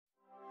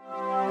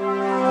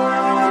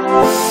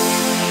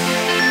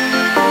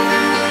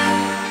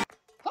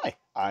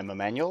I'm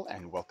Emanuel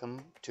and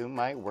welcome to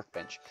my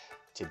Workbench.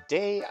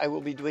 Today I will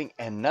be doing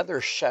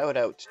another shout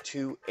out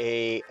to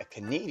a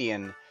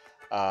Canadian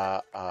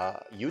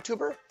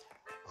YouTuber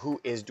who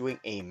is doing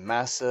a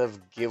massive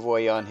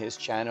giveaway on his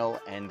channel,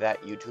 and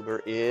that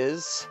YouTuber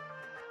is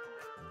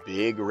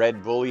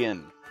BigRed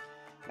Bullion.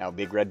 Now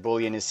BigRed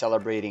Bullion is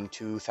celebrating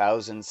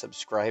 2,000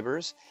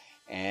 subscribers,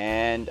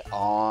 and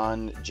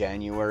on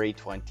January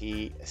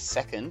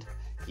 22nd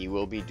he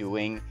will be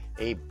doing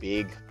a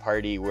big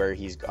party where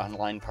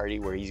online party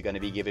where he's going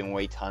to be giving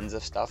away tons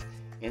of stuff,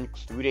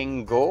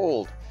 including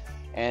gold.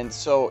 And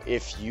so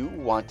if you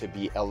want to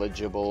be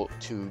eligible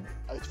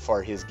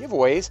for his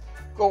giveaways,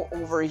 go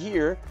over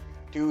here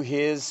to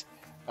his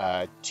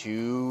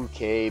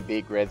 2K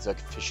BigRed's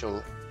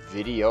official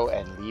video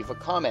and leave a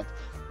comment.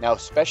 Now,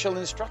 special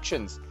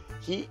instructions.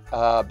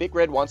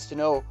 BigRed wants to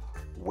know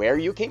where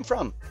you came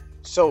from.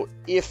 So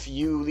if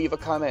you leave a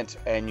comment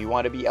and you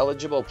want to be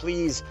eligible,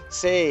 please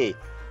say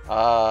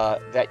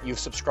that you've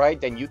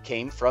subscribed and you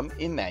came from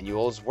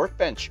Emanuel's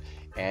Workbench,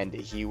 and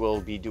he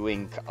will be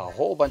doing a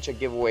whole bunch of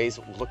giveaways,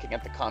 looking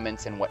at the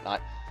comments and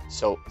whatnot.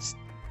 So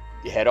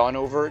head on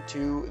over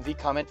to the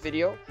comment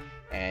video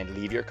and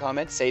leave your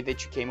comment, say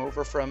that you came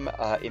over from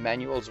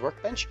Emanuel's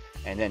Workbench,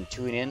 and then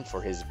tune in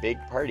for his big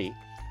party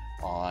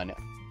on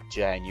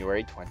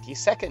January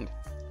 22nd.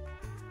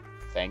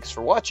 Thanks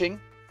for watching,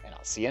 and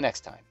I'll see you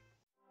next time.